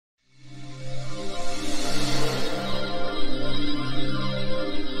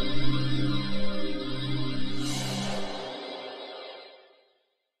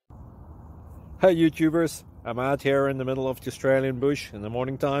Hey YouTubers, I'm out here in the middle of the Australian bush in the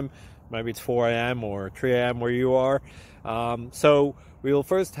morning time. Maybe it's 4 a.m. or 3 a.m. where you are. So we'll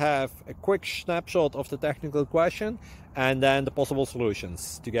first have a quick snapshot of the technical question and then the possible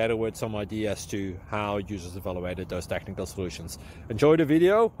solutions, together with some ideas to how users evaluated those technical solutions. Enjoy the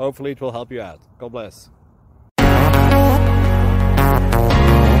video, hopefully it will help you out. God bless.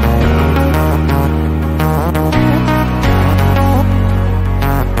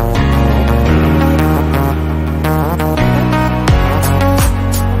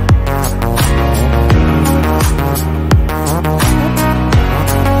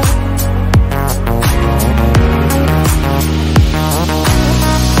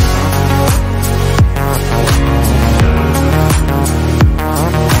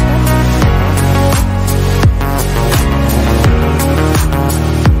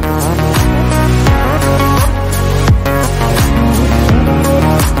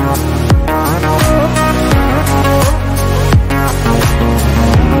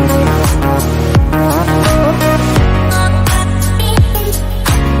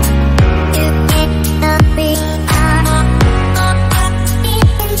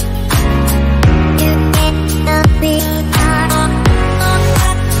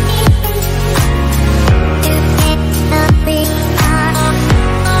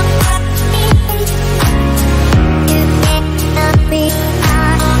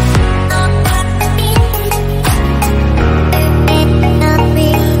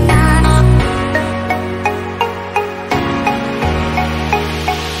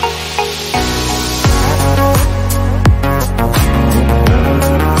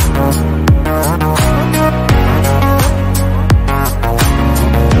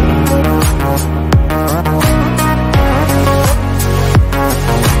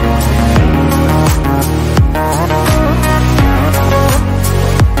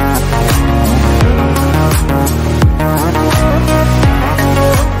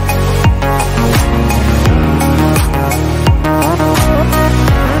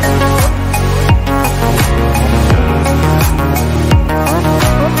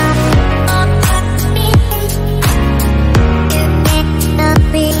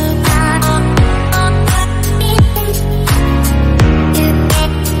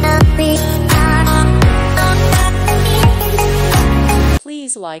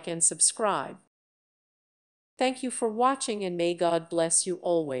 Please like and subscribe. Thank you for watching, and may God bless you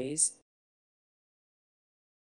always.